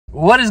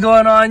What is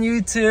going on,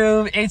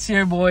 YouTube? It's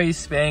your boy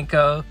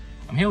Spanko.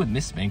 I'm here with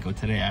Miss Spanko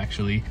today,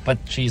 actually, but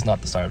she's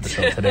not the star of the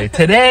show today.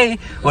 Today,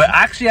 we're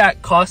actually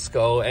at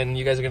Costco, and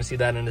you guys are gonna see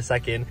that in a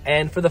second.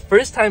 And for the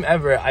first time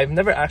ever, I've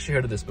never actually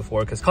heard of this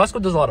before, because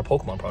Costco does a lot of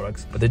Pokemon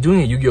products, but they're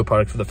doing a Yu-Gi-Oh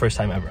product for the first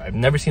time ever. I've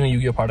never seen a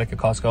Yu-Gi-Oh product at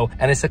Costco,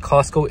 and it's a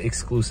Costco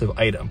exclusive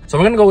item. So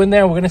we're gonna go in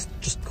there, we're gonna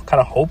just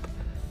kind of hope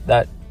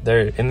that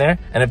they're in there,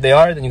 and if they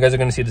are, then you guys are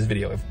going to see this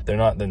video. If they're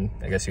not, then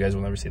I guess you guys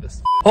will never see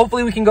this.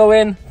 Hopefully we can go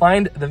in,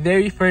 find the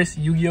very first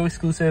Yu-Gi-Oh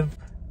exclusive,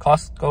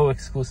 Costco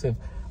exclusive,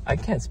 I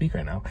can't speak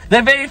right now,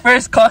 the very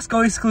first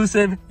Costco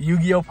exclusive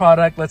Yu-Gi-Oh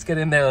product. Let's get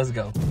in there, let's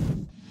go.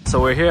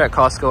 So we're here at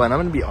Costco, and I'm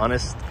gonna be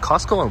honest,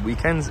 Costco on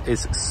weekends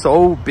is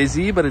so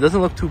busy, but it doesn't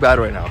look too bad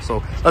right now.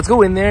 So let's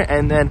go in there,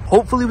 and then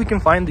hopefully we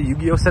can find the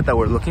Yu-Gi-Oh set that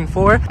we're looking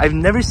for. I've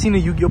never seen a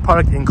Yu-Gi-Oh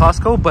product in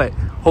Costco, but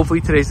hopefully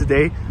today's the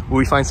day where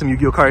we find some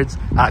Yu-Gi-Oh cards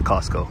at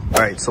Costco.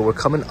 All right, so we're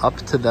coming up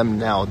to them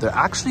now. They're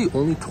actually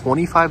only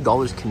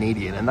 $25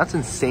 Canadian, and that's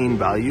insane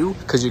value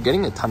because you're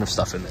getting a ton of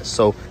stuff in this.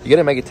 So you get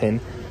a mega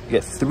tin, you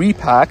get 3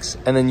 packs,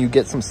 and then you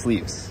get some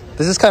sleeves.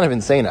 This is kind of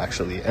insane,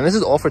 actually. And this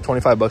is all for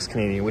 25 bucks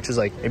Canadian, which is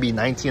like maybe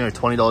 19 or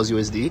 $20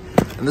 USD.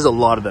 And there's a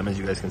lot of them, as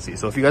you guys can see.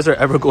 So if you guys are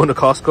ever going to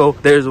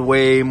Costco, there's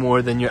way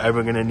more than you're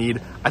ever going to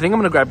need. I think I'm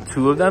going to grab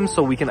 2 of them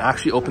so we can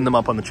actually open them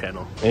up on the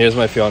channel. And here's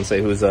my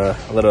fiance, who's a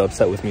little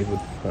upset with me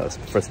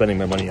for spending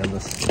my money on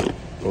this.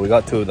 But we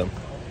got 2 of them.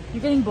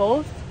 You're getting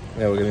both?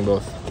 Yeah, we're getting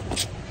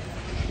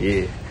both.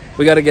 Yeah.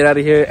 We got to get out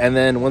of here. And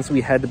then once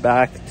we head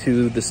back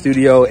to the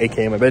studio,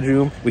 aka my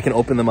bedroom, we can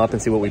open them up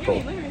and see what we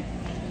pull.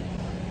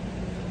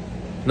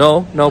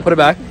 No, put it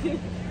back.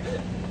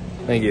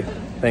 Thank you.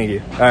 Thank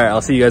you. All right,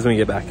 I'll see you guys when we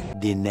get back.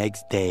 The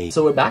next day.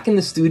 So we're back in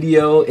the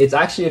studio. It's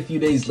actually a few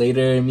days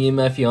later. Me and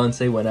my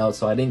fiance went out,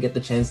 so I didn't get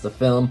the chance to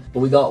film. But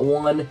we got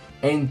 1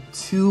 and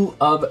 2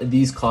 of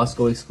these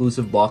Costco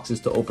exclusive boxes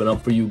to open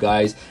up for you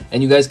guys.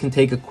 And you guys can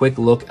take a quick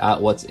look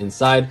at what's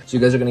inside. So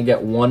you guys are going to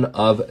get 1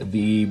 of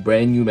the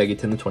brand new Mega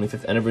Tin, the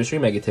 25th anniversary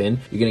Mega Tin.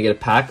 You're going to get a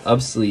pack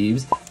of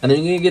sleeves. And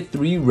then you're going to get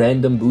 3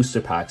 random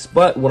booster packs.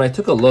 But when I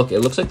took a look,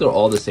 it looks like they're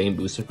all the same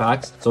booster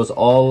packs. So it's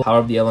all Power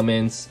of the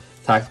Elements,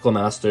 Tactical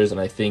Masters, and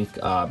I think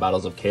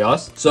Battles of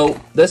Chaos. So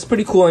that's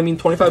pretty cool. I mean,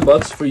 25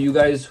 bucks for you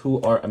guys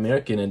who are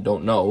American and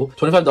don't know.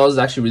 $25 is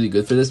actually really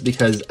good for this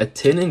because a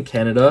tin in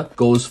Canada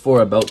goes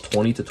for about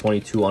 20 to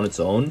 22 on its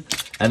own.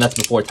 And that's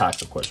before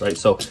tax, of course, right?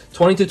 So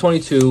 20 to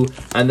 22,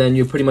 and then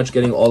you're pretty much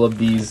getting all of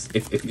these.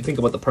 If you think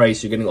about the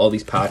price, you're getting all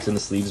these packs and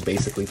the sleeves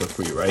basically for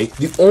free, right?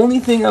 The only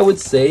thing I would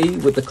say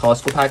with the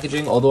Costco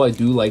packaging, although I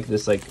do like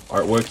this like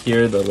artwork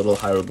here, the little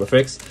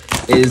hieroglyphics,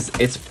 is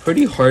it's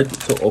pretty hard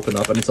to open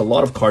up, and it's a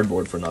lot of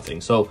cardboard for nothing.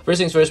 So first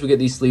things first, we get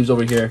these sleeves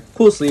over here.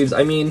 Cool sleeves.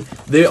 I mean,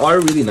 they are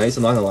really nice.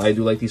 I'm not gonna lie, I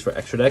do like these for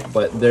extra deck,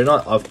 but they're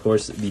not, of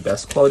course, the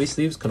best quality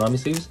sleeves, Konami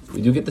sleeves.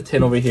 We do get the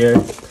tin over here,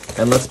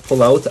 and let's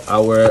pull out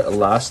our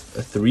last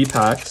 3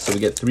 packs. So we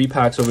get 3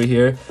 packs over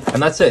here,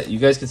 and that's it. You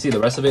guys can see the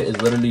rest of it is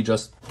literally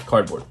just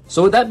cardboard.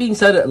 So with that being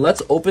said,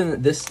 let's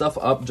open this stuff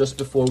up just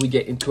before we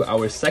get into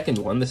our second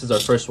one. This is our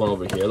first one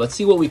over here. Let's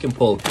see what we can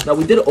pull. Now,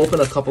 we did open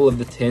a couple of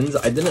the tins.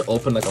 I didn't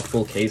open like a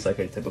full case like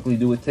I typically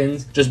do with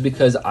tins, just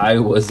because I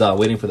was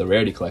waiting for the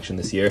rarity collection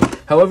this year.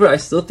 However, I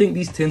still think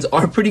these tins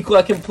are pretty cool.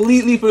 I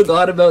completely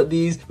forgot about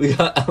these. We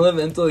got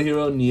Elemental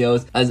Hero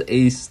Neos as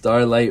a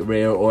Starlight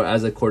rare, or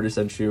as a quarter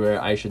century rare,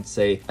 I should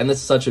say, and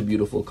it's such a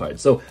beautiful card.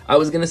 So I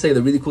was gonna say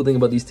the really cool thing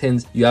about these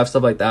tins, you have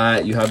stuff like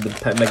that, you have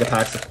the mega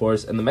packs, of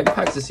course, and the mega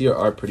packs this year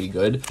are pretty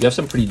good. You have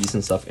some pretty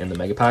decent stuff in the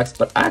mega packs.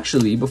 But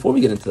actually, before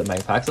we get into the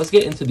mega packs, let's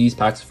get into these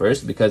packs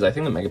first, because I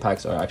think the mega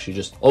packs are actually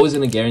just always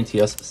going to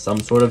guarantee us some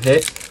sort of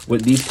hit.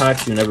 With these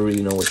packs, you never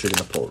really know what you're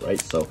going to pull, right?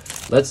 So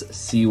let's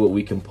see what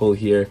we can pull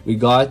here. We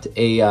got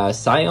a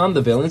Scion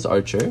the Valence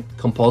Archer,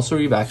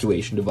 Compulsory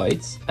Evacuation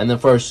Device, and then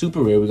for our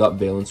super rare, we got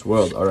Valence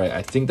World. All right,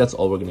 I think that's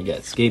all we're going to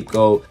get.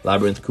 Scapegoat,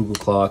 Labyrinth, Cuckoo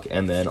Clock,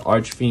 and then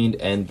Archfiend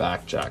and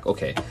Backjack.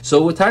 Okay,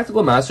 so with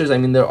Tactical Masters, I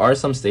mean, there are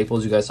some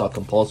staples. You guys saw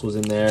Compulse was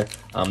in there.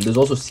 There's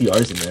also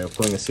CRs in there.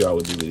 Pulling a CR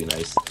would be really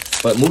nice.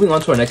 But moving on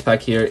to our next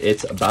pack here,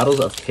 it's Battles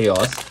of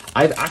Chaos.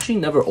 I've actually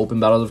never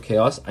opened Battles of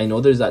Chaos. I know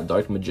there's that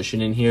Dark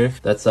Magician in here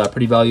that's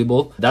pretty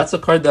valuable. That's a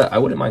card that I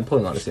wouldn't mind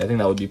pulling, honestly. I think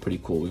that would be pretty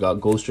cool. We got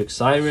Ghost Trick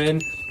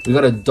Siren. We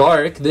got a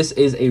Dark. This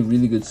is a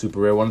really good super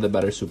rare, one of the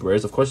better super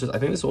rares. Of course, I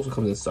think this also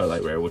comes in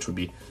Starlight rare, which would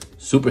be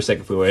super sick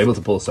if we were able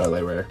to pull a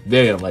Starlight rare.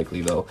 Very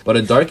unlikely though. But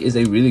a Dark is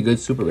a really good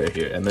super rare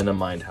here. And then a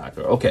Mind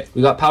Hacker. Okay,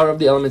 we got Power of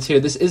the Elements here.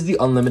 This is the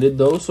Unlimited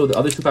though, so the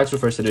other 2 packs were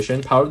first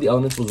edition. Power of the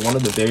Elements was one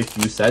of the very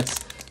few sets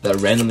that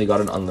randomly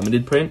got an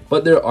unlimited print,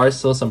 but there are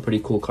still some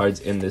pretty cool cards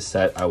in this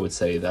set, I would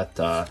say, that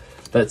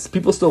that's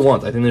people still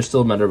want. I think they're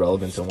still meta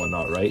relevant and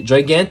whatnot, right?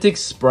 Gigantic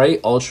Sprite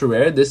Ultra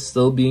Rare, this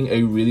still being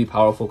a really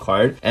powerful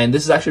card, and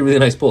this is actually a really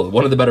nice pull,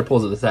 one of the better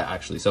pulls of the set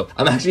actually. So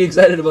I'm actually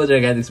excited about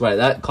Gigantic Sprite.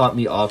 That caught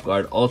me off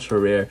guard. Ultra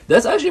Rare,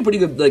 that's actually pretty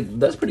good. Like,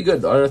 that's pretty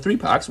good. On our 3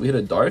 packs, we hit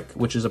a Dark,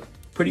 which is a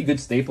pretty good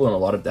staple in a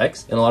lot of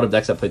decks. In a lot of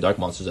decks that play Dark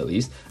Monsters at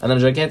least. And then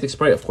a Gigantic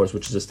Sprite, of course,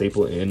 which is a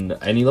staple in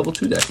any level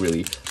 2 deck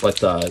really. But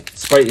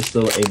Sprite is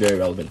still a very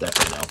relevant deck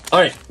right now.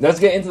 Alright, let's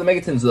get into the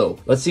Megatins though.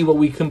 Let's see what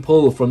we can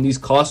pull from these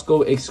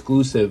Costco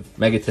exclusive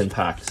Megatin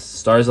packs.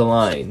 Stars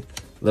Align,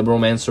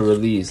 Libromancer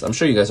Release. I'm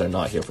sure you guys are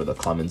not here for the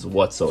commons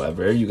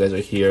whatsoever. You guys are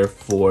here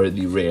for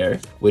the rare,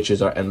 which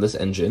is our Endless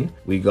Engine.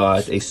 We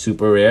got a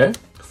super rare,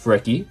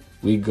 Frecky.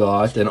 We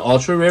got an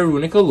ultra rare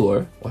Runic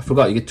Allure. Oh, I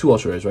forgot, you get 2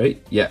 ultra rares,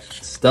 right? Yeah.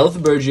 Stealth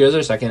Burgia is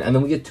our second, and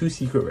then we get 2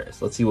 secret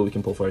rares. Let's see what we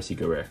can pull for our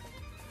secret rare.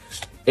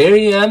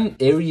 Ariane,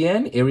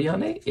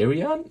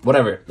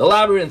 whatever. The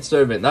Labyrinth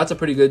Servant. That's a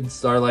pretty good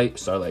Starlight,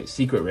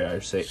 secret rare, I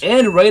should say.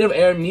 And Rite of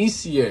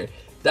Aramesir.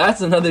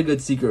 That's another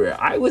good secret rare.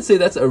 I would say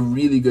that's a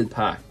really good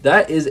pack.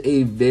 That is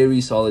a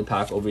very solid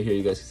pack over here.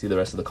 You guys can see the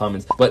rest of the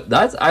comments. But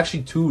that's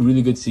actually 2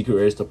 really good secret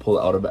rares to pull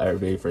out of our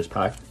very first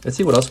pack. Let's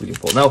see what else we can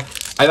pull. Now,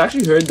 I've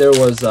actually heard there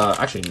was,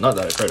 actually not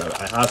that I've heard,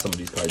 I have some of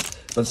these cards.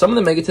 But some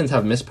of the Megatins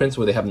have misprints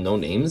where they have no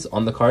names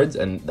on the cards,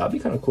 and that'd be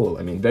kind of cool.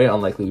 I mean, very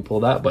unlikely we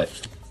pull that, but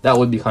that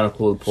would be kind of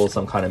cool to pull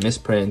some kind of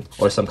misprint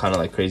or some kind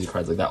of like crazy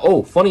cards like that.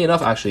 Oh, funny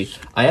enough, actually,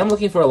 I am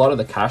looking for a lot of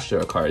the Cash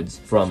Share cards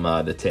from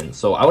the tin,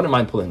 so I wouldn't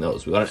mind pulling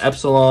those. We got an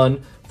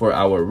Epsilon for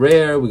our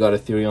rare, we got a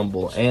Therion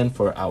Bull and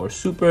for our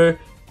super,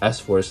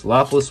 S-Force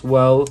Lapis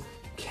Well,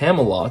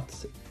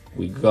 Camelot,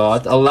 we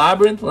got a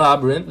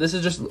Labyrinth, this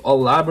is just a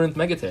Labyrinth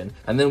Megatin,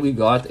 and then we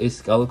got a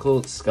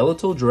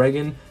Skeletal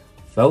Dragon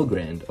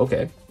Felgrand.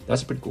 Okay,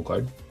 that's a pretty cool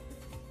card.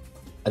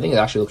 I think it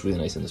actually looks really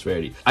nice in this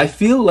rarity. I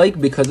feel like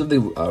because of the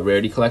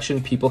rarity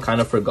collection, people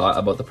kind of forgot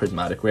about the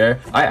Prismatic Rare.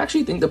 I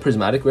actually think the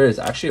Prismatic Rare is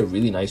actually a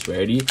really nice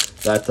rarity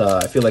that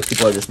I feel like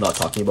people are just not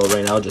talking about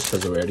right now just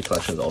because the rarity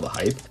collection is all the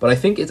hype. But I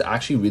think it's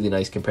actually really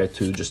nice compared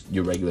to just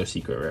your regular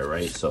secret rare,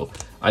 right? So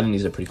I think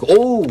these are pretty cool.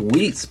 Oh,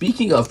 wait,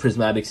 speaking of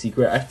Prismatic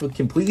Secret, I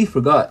completely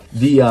forgot.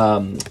 The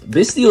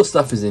Bestial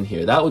stuff is in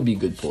here. That would be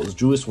good pulls.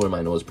 Druid's Worm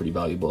I know is pretty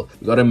valuable.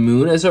 We got a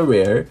Moon as a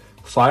rare.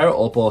 Fire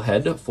Opal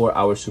Head for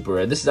our super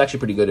rare. This is actually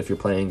pretty good if you're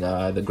playing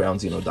the Ground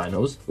Xeno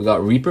Dinos. We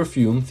got Reaper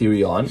Fume,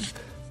 Therion,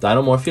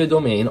 Dinomorphia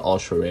Domain,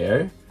 ultra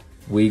rare.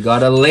 We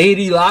got a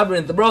Lady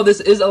Labyrinth. Bro,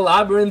 this is a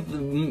Labyrinth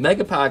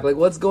mega pack. Like,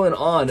 what's going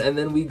on? And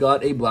then we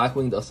got a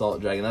Black-Winged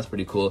Assault Dragon. That's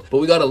pretty cool. But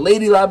we got a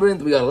Lady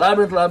Labyrinth. We got a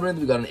Labyrinth.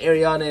 We got an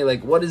Ariane.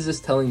 Like, what is this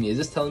telling me? Is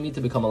this telling me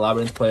to become a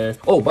Labyrinth player?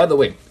 Oh, by the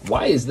way,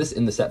 why is this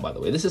in the set, by the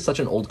way? This is such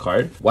an old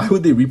card. Why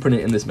would they reprint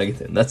it in this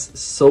Megatin? That's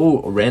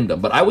so random.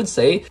 But I would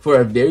say, for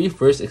our very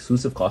first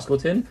exclusive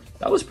Costco tin,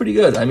 that was pretty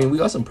good. I mean, we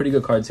got some pretty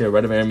good cards here.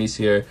 Rite of Aramis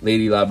here,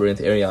 Lady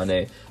Labyrinth,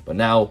 Ariane. But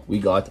now we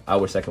got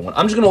our second one.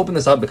 I'm just going to open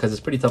this up because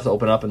it's pretty tough to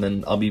open up, and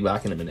then I'll be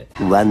back in a minute.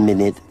 1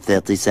 minute,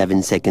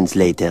 37 seconds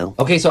later.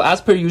 Okay, so as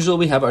per usual,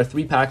 we have our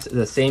 3 packs,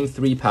 the same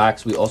 3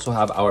 packs. We also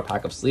have our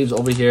pack of sleeves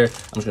over here.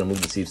 I'm just going to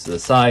move the sleeves to the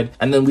side.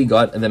 And then we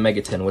got the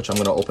Megatin, which I'm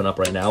going to open up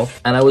right now.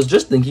 And I was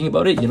just thinking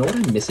about it. You know what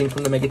I'm missing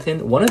from the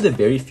Megatin? One of the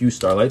very few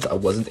Starlights I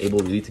wasn't able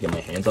really to get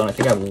my hands on. I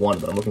think I have one,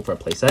 but I'm looking for a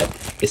playset.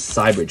 Is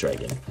Cyber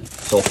Dragon.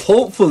 So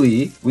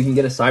hopefully we can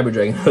get a Cyber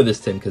Dragon out of this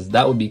tin, because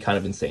that would be kind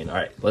of insane. All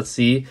right, let's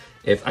see.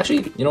 If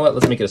actually, you know what?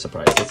 Let's make it a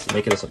surprise.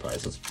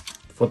 Let's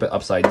flip it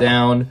upside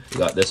down. We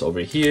got this over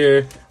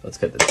here. Let's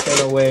get the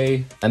tin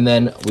away. And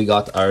then we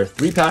got our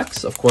 3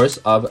 packs, of course,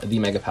 of the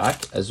mega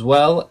pack, as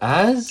well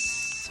as...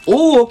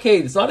 Oh, okay,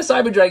 it's not a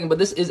Cyber Dragon, but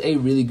this is a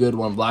really good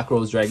one. Black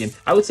Rose Dragon.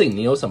 I would say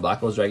Neos and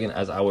Black Rose Dragon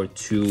as our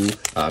 2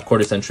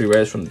 quarter century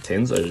rares from the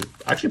tins are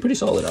actually pretty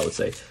solid, I would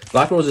say.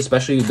 Black Rose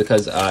especially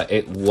because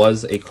it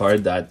was a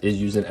card that is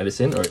used in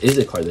Edison, or is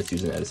a card that's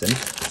used in Edison.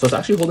 So it's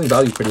actually holding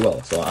value pretty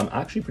well. So I'm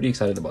actually pretty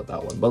excited about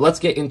that one. But let's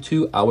get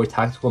into our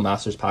Tactical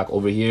Masters pack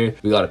over here.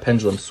 We got a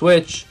Pendulum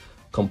Switch,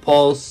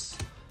 Compulse,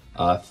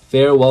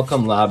 Fair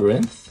Welcome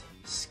Labyrinth,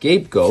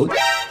 Scapegoat.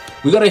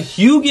 We got a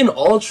Hugin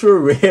Ultra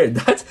Rare.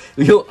 That's,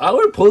 yo,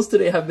 our pulls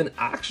today have been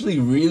actually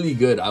really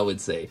good, I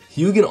would say.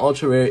 Hugin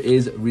Ultra Rare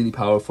is really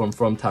powerful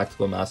from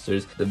Tactical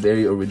Masters, the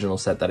very original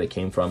set that it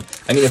came from.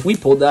 I mean, if we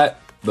pulled that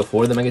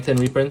before the Megatin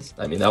reprints,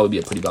 I mean, that would be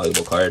a pretty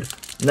valuable card.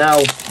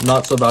 Now,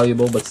 not so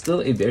valuable, but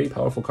still a very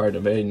powerful card, a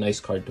very nice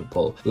card to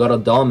pull. We got a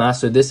Doll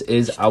Master. This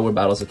is our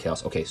Battles of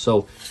Chaos. Okay,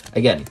 so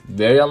again,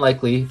 very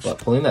unlikely, but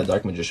pulling that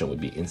Dark Magician would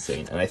be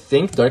insane. And I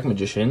think Dark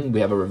Magician, we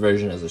have a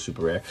reversion as a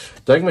super rare.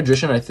 Dark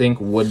Magician, I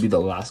think, would be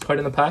the last card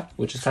in the pack,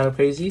 which is kind of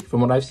crazy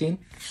from what I've seen.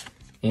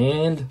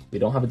 And we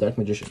don't have a Dark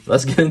Magician.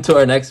 Let's get into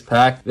our next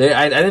pack.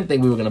 I didn't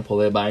think we were going to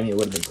pull it, but I mean, it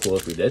would have been cool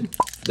if we did.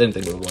 Didn't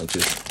think we were going to.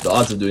 The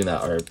odds of doing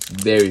that are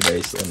very,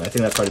 very slim. I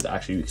think that card is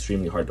actually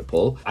extremely hard to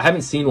pull. I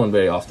haven't seen one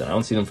very often. I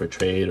don't see them for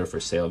trade or for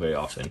sale very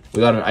often.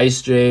 We got an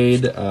Ice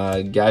Jade,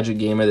 Gadget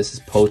Gamer. This is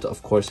Pote,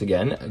 of course,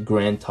 again.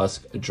 Grand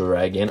Tusk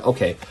Dragon.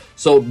 Okay,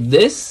 so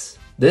this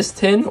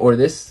tin or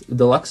this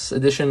deluxe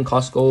edition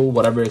Costco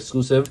whatever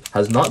exclusive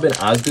has not been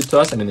as good to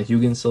us. I mean, the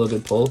Hugin's still a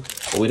good pull,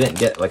 but we didn't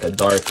get like a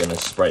dark and a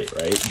Sprite,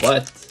 right?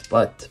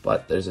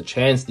 But there's a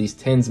chance these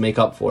tins make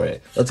up for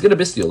it. Let's get a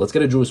Bistio. Let's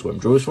get a Druid Swarm.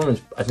 Druid Swarm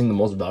is, I think, the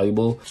most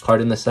valuable card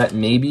in the set.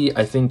 Maybe,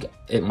 I think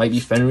it might be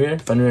Fenrir.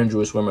 Fenrir and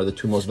Druid Swarm are the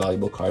two most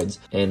valuable cards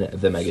in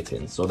the Mega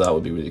Tins. So that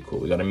would be really cool.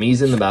 We got a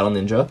Mizan, the Battle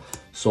Ninja.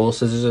 Soul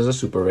Scissors as a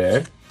super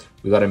rare.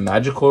 We got a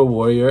Magical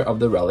Warrior of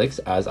the Relics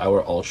as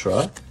our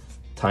Ultra.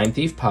 Time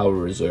Thief Power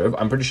Reserve.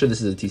 I'm pretty sure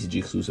this is a TCG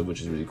exclusive,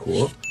 which is really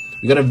cool.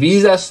 We got a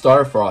Visa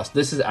Starfrost.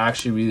 This is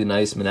actually really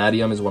nice.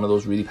 Manadium is one of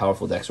those really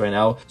powerful decks right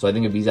now. So I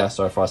think a Visa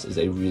Starfrost is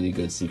a really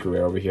good secret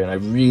rare over here. And I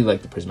really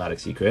like the Prismatic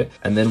Secret.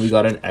 And then we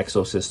got an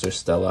Exo Sister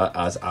Stella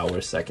as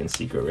our second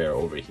secret rare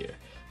over here.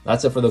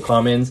 That's it for the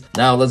commons.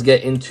 Now let's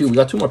get into, we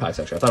got 2 more packs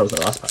actually. I thought it was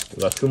our last pack.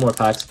 We got 2 more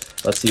packs.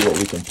 Let's see what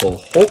we can pull.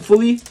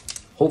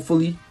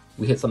 Hopefully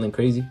we hit something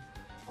crazy.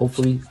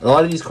 Hopefully. A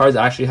lot of these cards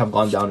actually have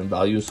gone down in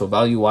value, so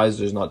value-wise,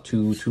 there's not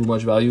too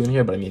much value in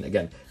here. But I mean,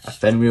 again, a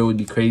Fenrir would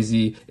be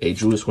crazy, a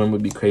Druid Swarm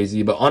would be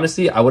crazy. But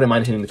honestly, I wouldn't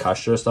mind hitting the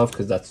Kashira stuff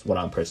because that's what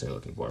I'm personally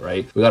looking for,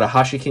 right? We got a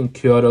Hashikin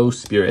Kyoto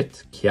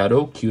Spirit,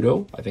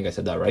 Kyoto, I think I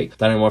said that right.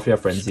 Dynamorphia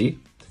Frenzy,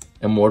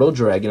 Immortal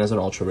Dragon as an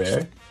ultra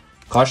rare.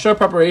 Kashira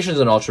Preparations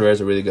an ultra rare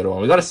is a really good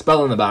one. We got a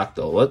spell in the back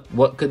though.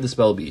 What could the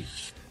spell be?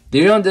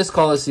 Therion Disc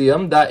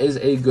Coliseum, that is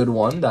a good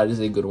one. That is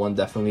a good one.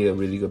 Definitely a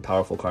really good,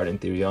 powerful card in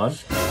Therion.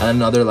 And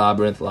another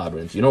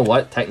Labyrinth. You know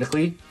what?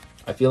 Technically,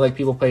 I feel like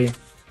people play...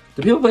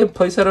 Do people play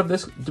playset of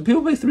this? Do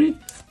people play 3?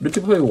 Do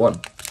people play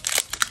 1?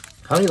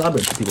 How many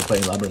Labyrinth do people play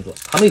in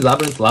Labyrinth? How many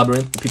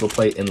Labyrinth do people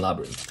play in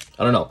Labyrinth?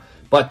 I don't know.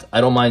 But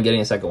I don't mind getting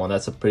a second one.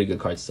 That's a pretty good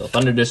card still.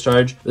 Thunder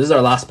Discharge. This is our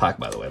last pack,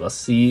 by the way. Let's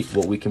see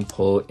what we can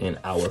pull in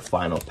our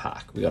final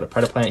pack. We got a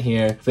Predaplant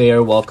here.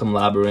 Fair, Welcome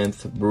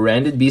Labyrinth.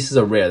 Branded Beast is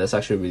a rare. That's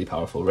actually a really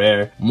powerful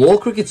rare. Mole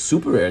Cricket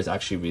super rare is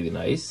actually really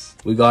nice.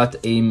 We got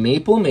a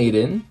Maple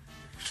Maiden.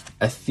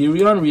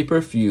 Therion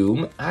Reaper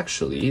Fume.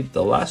 Actually,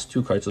 the last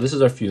 2 cards. So this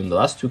is our Fume. The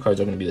last 2 cards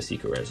are going to be the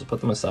secret rares. So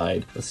put them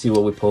aside. Let's see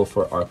what we pull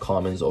for our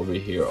commons over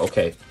here.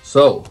 Okay,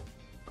 so...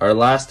 our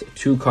last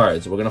 2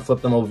 cards, we're gonna flip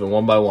them over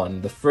one by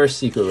one. The first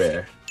secret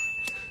rare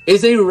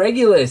is a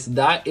Regulus.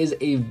 That is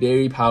a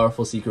very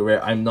powerful secret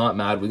rare. I'm not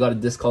mad. We got a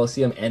Disc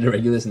Coliseum and a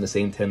Regulus in the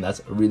same tin.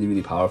 That's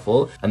really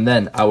powerful. And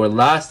then our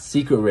last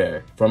secret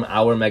rare from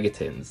our Mega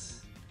Tins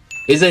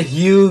is a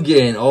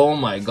Hugin. Oh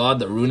my god,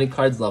 the runic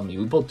cards love me.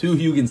 We pulled 2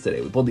 Hugins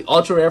today. We pulled the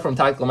ultra rare from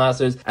Tactical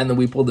Masters, and then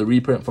we pulled the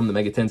reprint from the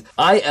Mega Tins.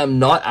 I am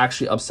not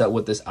actually upset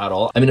with this at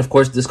all. I mean, of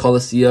course, this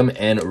Coliseum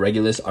and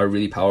Regulus are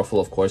really powerful,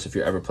 of course, if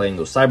you're ever playing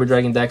those Cyber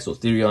Dragon decks, those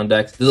Therion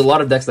decks. There's a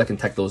lot of decks that can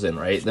tech those in,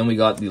 right? Then we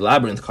got the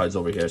Labyrinth cards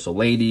over here. So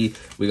Lady,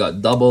 we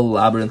got double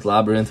Labyrinth,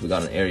 we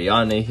got an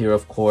Ariane here,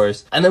 of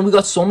course. And then we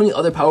got so many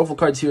other powerful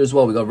cards here as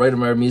well. We got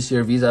Rhytomare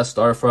Meteor, Visa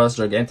Starfrost,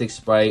 Gigantic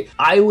Sprite.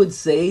 I would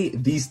say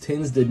these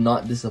tins did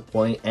not disappoint,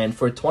 and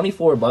for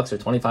 24 bucks or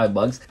 25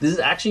 bucks, this is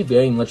actually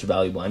very much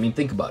valuable. I mean,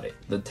 think about it.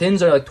 The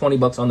tins are like 20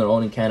 bucks on their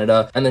own in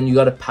Canada, and then you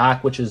got a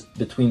pack which is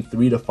between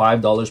 $3 to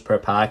 $5 per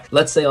pack.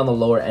 Let's say on the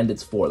lower end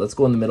it's 4. Let's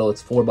go in the middle,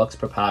 it's 4 bucks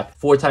per pack.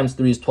 4 times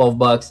 3 is 12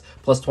 bucks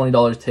plus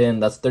 $20 tin,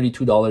 that's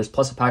 $32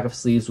 plus a pack of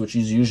sleeves, which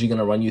is usually going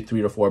to run you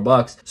 3 to 4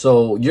 bucks.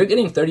 So you're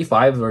getting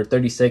 35 or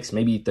 36,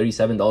 maybe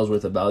 $37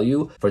 worth of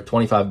value for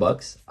 25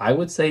 bucks. I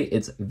would say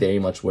it's very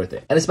much worth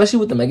it. And especially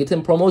with the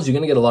Megatin promos, you're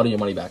going to get a lot of your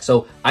money back.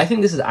 So I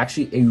think this is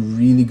actually a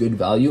really good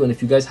value. And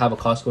if you guys have a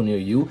Costco near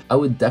you, I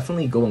would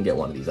definitely go and get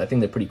one of these. I think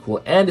they're pretty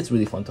cool and it's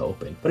really fun to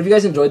open. But if you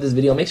guys enjoyed this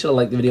video, make sure to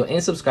like the video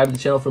and subscribe to the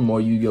channel for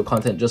more Yu-Gi-Oh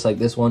content just like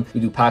this one.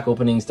 We do pack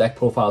openings, deck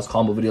profiles,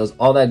 combo videos,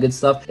 all that good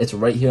stuff. It's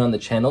right here on the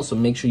channel, so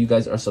make sure you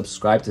guys are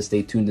subscribed to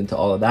stay tuned into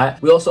all of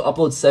that. We also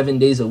upload 7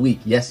 days a week.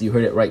 Yes, you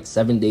heard it right,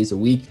 7 days a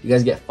week. You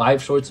guys get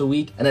 5 shorts a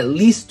week and at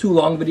least 2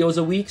 long videos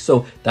a week,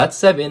 so that's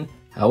 7.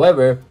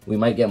 However, we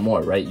might get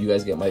more, right? You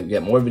guys might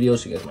get more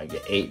videos. You guys might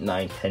get 8,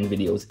 9, 10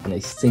 videos in a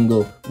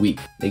single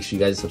week. Make sure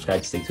you guys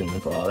subscribe to stay tuned in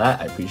for all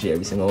that. I appreciate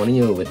every single one of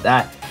you. With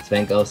that,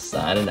 Spanko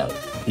signing out.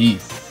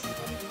 Peace.